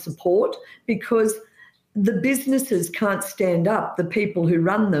some support, because the businesses can't stand up, the people who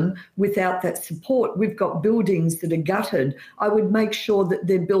run them, without that support. We've got buildings that are gutted. I would make sure that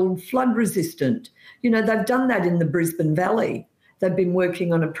they're built flood resistant. They've done that in the Brisbane Valley. They've been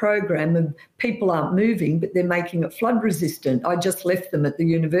working on a program of people aren't moving, but they're making it flood resistant. I just left them at the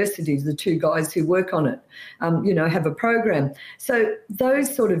universities, the two guys who work on it, have a program. So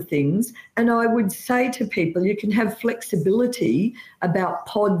those sort of things. And I would say to people, you can have flexibility about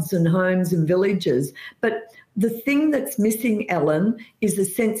pods and homes and villages, but the thing that's missing, Ellen, is a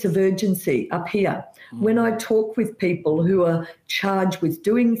sense of urgency up here. When I talk with people who are charged with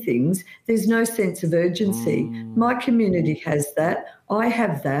doing things, there's no sense of urgency. My community has that. I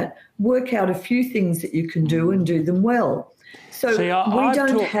have that. Work out a few things that you can do and do them well. So we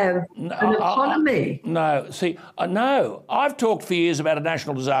don't have an economy. No. I've talked for years about a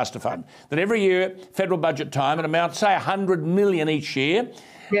national disaster fund, that every year, federal budget time, it amounts, say, $100 million each year,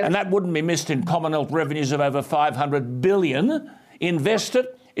 and that wouldn't be missed in Commonwealth revenues of over $500 billion. Invest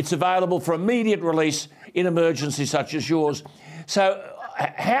it. It's available for immediate release in emergencies such as yours. So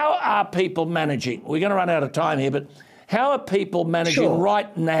how are people managing? We're going to run out of time here, but how are people managing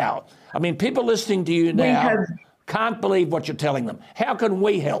right now? I mean, people listening to you now can't believe what you're telling them. How can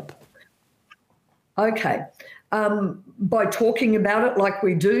we help? Okay. By talking about it like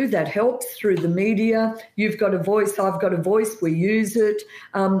we do, that helps through the media. You've got a voice, I've got a voice, we use it.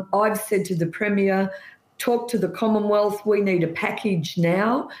 I've said to the Premier, talk to the Commonwealth, we need a package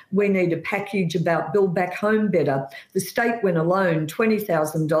now. We need a package about Build Back Home Better. The state went alone,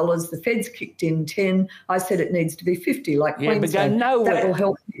 $20,000. The feds kicked in 10. I said it needs to be 50, like Queensland. But go nowhere. That will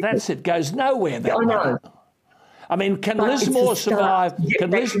help. That's it, goes nowhere. I know. I mean, can Lismore survive?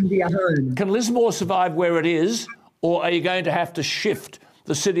 Can Lismore survive where it is, or are you going to have to shift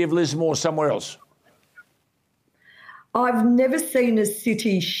the city of Lismore somewhere else? I've never seen a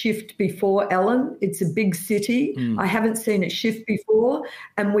city shift before, Alan. It's a big city. I haven't seen it shift before.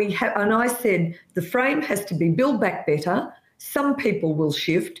 And I said the frame has to be Build Back Better. Some people will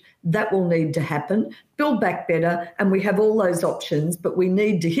shift. That will need to happen. Build Back Better. And we have all those options, but we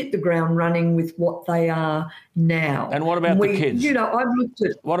need to hit the ground running with what they are now. And what about the kids? You know, I've looked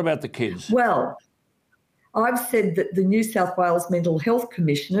at... What about the kids? Well, I've said that the New South Wales Mental Health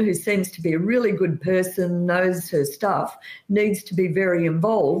Commissioner, who seems to be a really good person, knows her stuff, needs to be very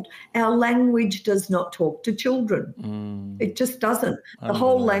involved. Our language does not talk to children. It just doesn't. The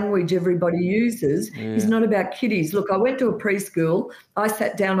whole language everybody uses is not about kiddies. Look, I went to a preschool. I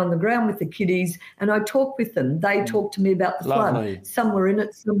sat down on the ground with the kiddies and I talked with them. They talked to me about the flood. Some were in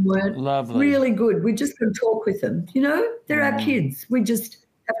it, some weren't. Lovely. Really good. We just can talk with them. You know, they're our kids. We just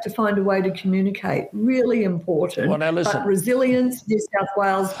have to find a way to communicate. Really important. Well, now listen. But resilience, New South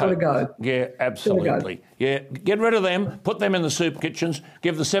Wales, got to go. Yeah, absolutely. Yeah, get rid of them, put them in the soup kitchens,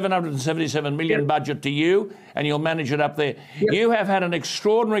 give the $777 million budget to you, and you'll manage it up there. You have had an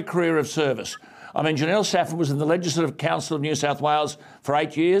extraordinary career of service. I mean, Janelle Saffin was in the Legislative Council of New South Wales for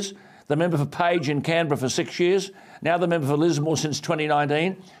 8 years, the member for Page in Canberra for 6 years, now the member for Lismore since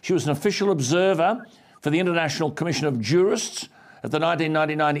 2019. She was an official observer for the International Commission of Jurists at the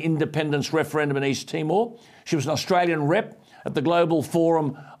 1999 independence referendum in East Timor. She was an Australian rep at the Global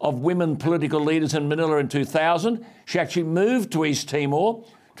Forum of Women Political Leaders in Manila in 2000. She actually moved to East Timor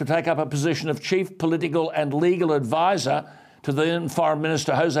to take up a position of Chief Political and Legal Advisor to the then Foreign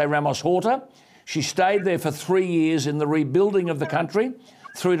Minister Jose Ramos Horta. She stayed there for 3 years in the rebuilding of the country,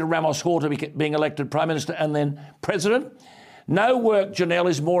 through to Ramos Horta being elected Prime Minister and then President. No work, Janelle,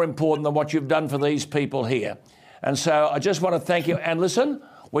 is more important than what you've done for these people here. And so I just want to thank you. And listen,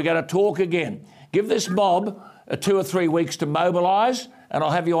 we're going to talk again. Give this mob 2 or 3 weeks to mobilise, and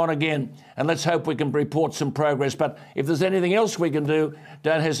I'll have you on again. And let's hope we can report some progress. But if there's anything else we can do,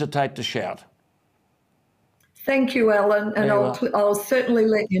 don't hesitate to shout. Thank you, Alan. And I'll certainly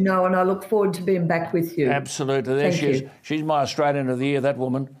let you know, and I look forward to being back with you. Absolutely. There she is. She's my Australian of the Year, that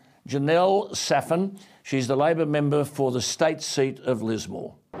woman. Janelle Saffin. She's the Labor member for the state seat of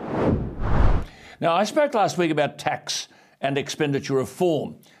Lismore. Now, I spoke last week about tax and expenditure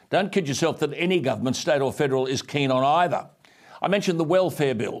reform. Don't kid yourself that any government, state or federal, is keen on either. I mentioned the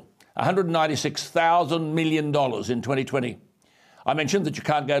welfare bill, $196,000 million in 2020. I mentioned that you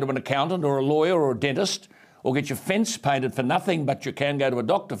can't go to an accountant or a lawyer or a dentist or get your fence painted for nothing, but you can go to a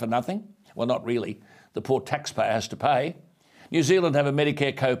doctor for nothing. Well, not really. The poor taxpayer has to pay. New Zealand have a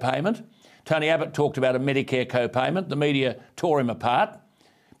Medicare co-payment. Tony Abbott talked about a Medicare co-payment. The media tore him apart.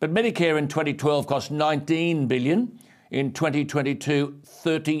 But Medicare in 2012 cost $19 billion. In 2022,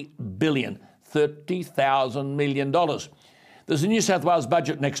 $30 billion. $30,000 million. There's a New South Wales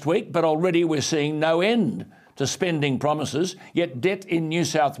budget next week, but already we're seeing no end to spending promises, yet debt in New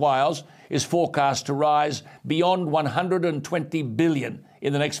South Wales is forecast to rise beyond $120 billion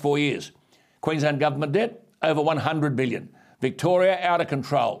in the next 4 years. Queensland government debt, over $100 billion. Victoria, out of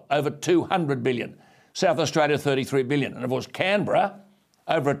control, over $200 billion. South Australia, $33 billion. And of course, Canberra,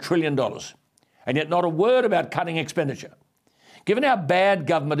 over $1 trillion. And yet not a word about cutting expenditure. Given how bad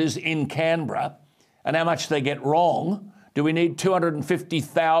government is in Canberra and how much they get wrong, do we need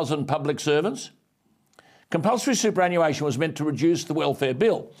 250,000 public servants? Compulsory superannuation was meant to reduce the welfare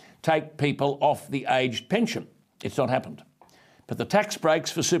bill, take people off the aged pension. It's not happened. But the tax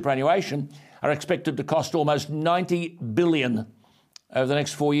breaks for superannuation are expected to cost almost $90 billion over the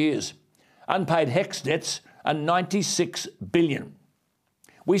next 4 years. Unpaid HECS debts are $96 billion.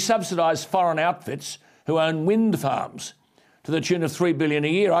 We subsidise foreign outfits who own wind farms. to the tune of $3 billion a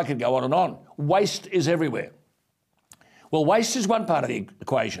year. I could go on and on. Waste is everywhere. Well, waste is one part of the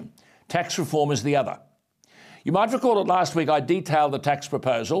equation. Tax reform is the other. You might recall that last week I detailed the tax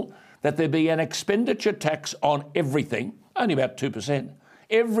proposal that there be an expenditure tax on everything, only about 2%,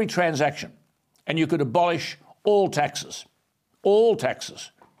 every transaction, and you could abolish all taxes. All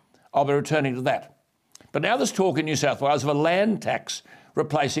taxes. I'll be returning to that. But now there's talk in New South Wales of a land tax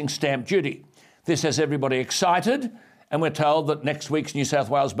replacing stamp duty. This has everybody excited, and we're told that next week's New South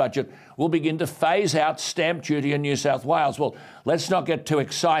Wales budget will begin to phase out stamp duty in New South Wales. Well, let's not get too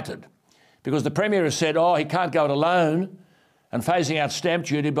excited, because the Premier has said, he can't go it alone, and phasing out stamp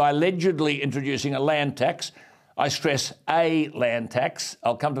duty by allegedly introducing a land tax. I stress a land tax.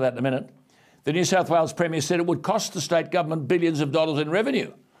 I'll come to that in a minute. The New South Wales Premier said it would cost the state government billions of dollars in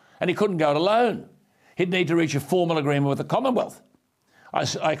revenue, and he couldn't go it alone. He'd need to reach a formal agreement with the Commonwealth. I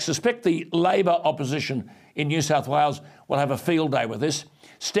suspect the Labor opposition in New South Wales will have a field day with this.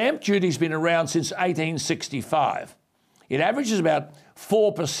 Stamp duty's been around since 1865. It averages about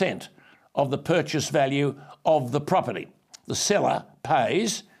 4% of the purchase value of the property. The seller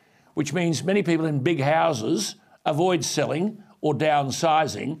pays, which means many people in big houses avoid selling or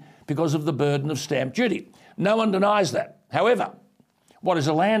downsizing because of the burden of stamp duty. No one denies that. However, what is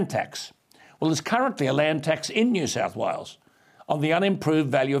a land tax? Well, there's currently a land tax in New South Wales on the unimproved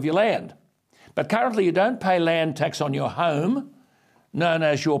value of your land. But currently you don't pay land tax on your home, known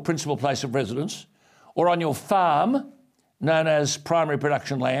as your principal place of residence, or on your farm, known as primary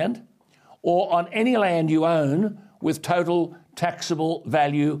production land, or on any land you own with total taxable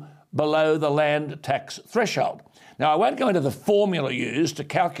value below the land tax threshold. Now, I won't go into the formula used to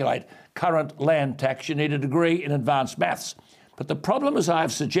calculate current land tax. You need a degree in advanced maths. But the problem, as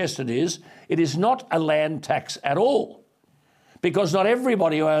I've suggested, is it is not a land tax at all, because not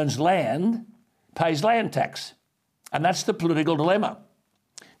everybody who owns land pays land tax. And that's the political dilemma.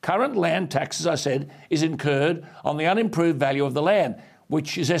 Current land tax, as I said, is incurred on the unimproved value of the land,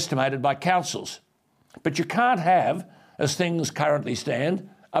 which is estimated by councils. But you can't have, as things currently stand,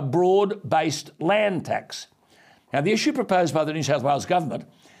 a broad-based land tax. Now, the issue proposed by the New South Wales government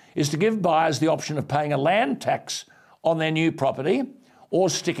is to give buyers the option of paying a land tax on their new property or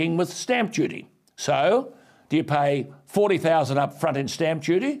sticking with stamp duty. So, do you pay $40,000 up front in stamp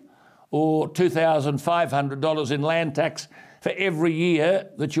duty or $2,500 in land tax for every year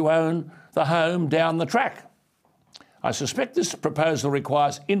that you own the home down the track? I suspect this proposal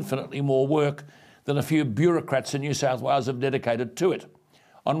requires infinitely more work than a few bureaucrats in New South Wales have dedicated to it.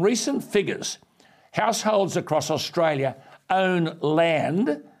 On recent figures, households across Australia own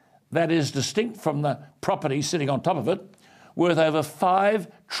land that is distinct from the property sitting on top of it, worth over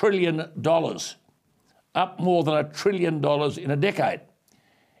 $5 trillion, up more than $1 trillion in a decade.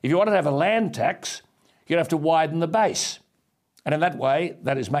 If you want to have a land tax, you'd have to widen the base. And in that way,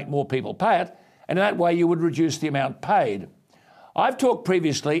 that is, make more people pay it, and in that way you would reduce the amount paid. I've talked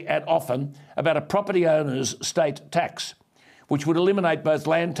previously ad often about a property owner's state tax, which would eliminate both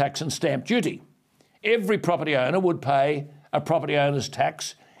land tax and stamp duty. Every property owner would pay a property owner's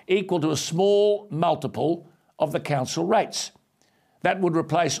tax equal to a small multiple of the council rates. That would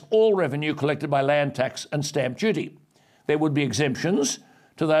replace all revenue collected by land tax and stamp duty. There would be exemptions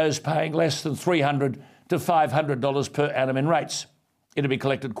to those paying less than $300 to $500 per annum in rates. It would be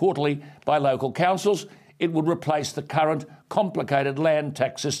collected quarterly by local councils. It would replace the current complicated land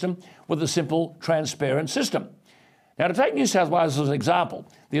tax system with a simple, transparent system. Now, to take New South Wales as an example,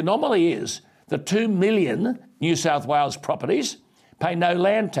 the anomaly is that 2 million New South Wales properties pay no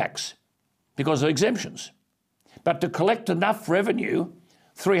land tax because of exemptions. But to collect enough revenue,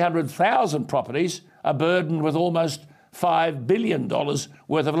 300,000 properties are burdened with almost $5 billion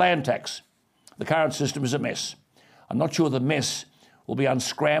worth of land tax. The current system is a mess. I'm not sure the mess will be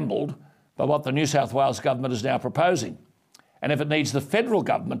unscrambled by what the New South Wales government is now proposing. And if it needs the federal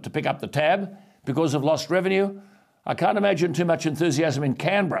government to pick up the tab because of lost revenue, I can't imagine too much enthusiasm in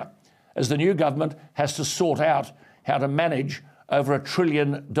Canberra, as the new government has to sort out how to manage over $1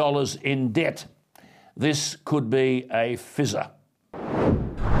 trillion in debt. This could be a fizzer.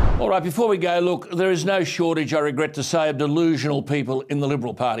 All right, before we go, look, there is no shortage, I regret to say, of delusional people in the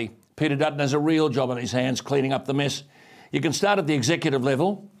Liberal Party. Peter Dutton has a real job on his hands cleaning up the mess. You can start at the executive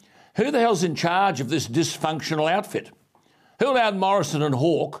level. Who the hell's in charge of this dysfunctional outfit? Who allowed Morrison and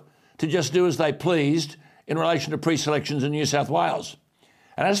Hawke to just do as they pleased in relation to pre-selections in New South Wales?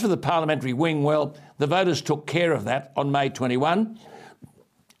 And as for the parliamentary wing, well, the voters took care of that on May 21.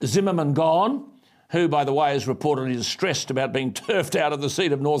 Zimmerman gone, who, by the way, is reportedly distressed about being turfed out of the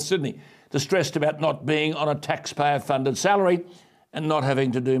seat of North Sydney, distressed about not being on a taxpayer-funded salary and not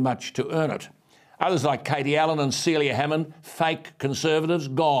having to do much to earn it. Others like Katie Allen and Celia Hammond, fake Conservatives,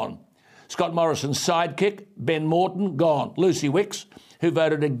 gone. Scott Morrison's sidekick, Ben Morton, gone. Lucy Wicks, who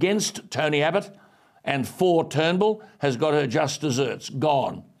voted against Tony Abbott and for Turnbull, has got her just desserts,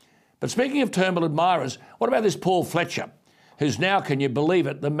 gone. But speaking of Turnbull admirers, what about this Paul Fletcher, who's now, can you believe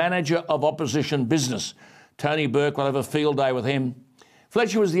it, the manager of opposition business? Tony Burke will have a field day with him.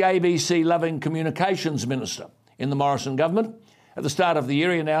 Fletcher was the ABC-loving communications minister in the Morrison government. At the start of the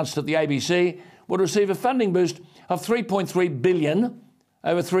year, he announced that the ABC would receive a funding boost of $3.3 billion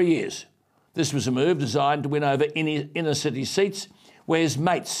over 3 years. This was a move designed to win over inner city seats where his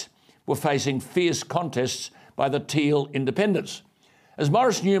mates were facing fierce contests by the Teal independents. As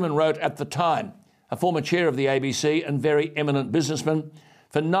Maurice Newman wrote at the time, a former chair of the ABC and very eminent businessman,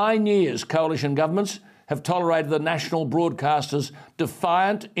 for 9 years coalition governments have tolerated the national broadcaster's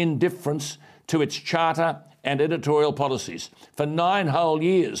defiant indifference to its charter and editorial policies. For 9 whole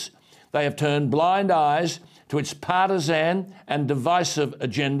years, they have turned blind eyes to its partisan and divisive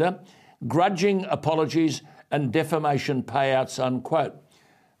agenda, grudging apologies and defamation payouts, unquote.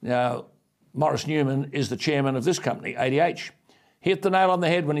 Now, Maurice Newman is the chairman of this company, ADH. He hit the nail on the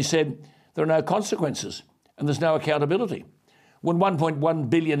head when he said there are no consequences and there's no accountability. When $1.1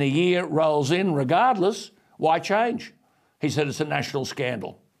 billion a year rolls in, regardless, why change? He said it's a national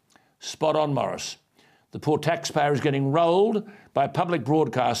scandal. Spot on, Morris. The poor taxpayer is getting rolled by a public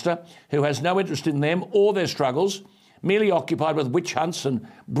broadcaster who has no interest in them or their struggles, merely occupied with witch hunts and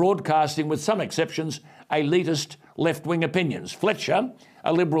broadcasting, with some exceptions, elitist left-wing opinions. Fletcher,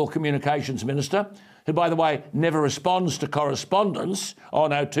 a Liberal communications minister, who, by the way, never responds to correspondence, oh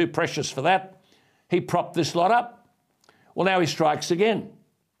no, too precious for that, he propped this lot up. Well, now he strikes again,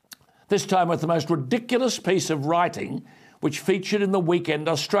 this time with the most ridiculous piece of writing which featured in the Weekend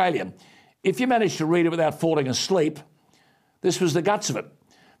Australian. If you managed to read it without falling asleep, this was the guts of it.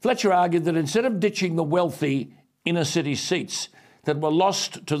 Fletcher argued that instead of ditching the wealthy inner city seats that were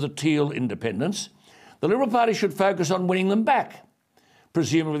lost to the Teal independents, the Liberal Party should focus on winning them back.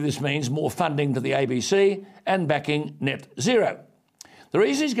 Presumably this means more funding to the ABC and backing net zero. The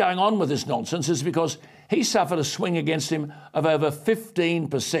reason he's going on with this nonsense is because he suffered a swing against him of over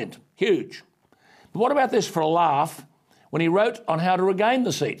 15%. Huge. But what about this for a laugh when he wrote on how to regain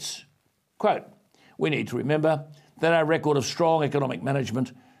the seats? Quote, "We need to remember that our record of strong economic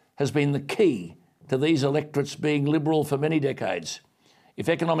management has been the key to these electorates being Liberal for many decades. If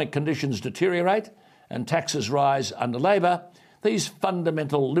economic conditions deteriorate and taxes rise under Labor, these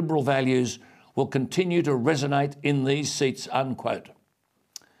fundamental Liberal values will continue to resonate in these seats," unquote.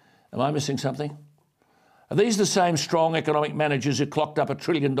 Am I missing something? Are these the same strong economic managers who clocked up $1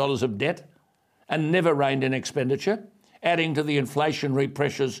 trillion of debt and never reined in expenditure, adding to the inflationary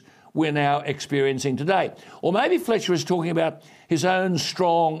pressures we're now experiencing today? Or maybe Fletcher is talking about his own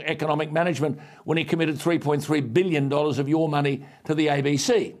strong economic management when he committed $3.3 billion of your money to the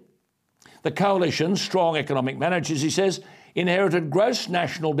ABC. The coalition's strong economic managers, he says, inherited gross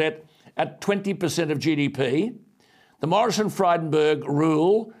national debt at 20% of GDP. The Morrison-Frydenberg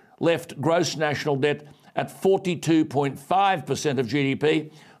rule left gross national debt at 42.5% of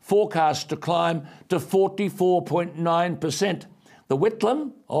GDP, forecast to climb to 44.9%. The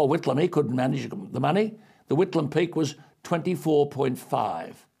Whitlam, he couldn't manage the money. The Whitlam peak was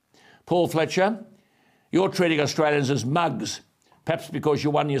 24.5. Paul Fletcher, you're treating Australians as mugs, perhaps because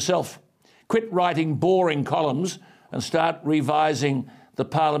you're one yourself. Quit writing boring columns and start revising the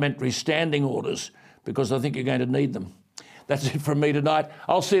parliamentary standing orders, because I think you're going to need them. That's it from me tonight.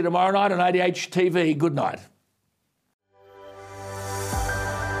 I'll see you tomorrow night on ADH TV. Good night.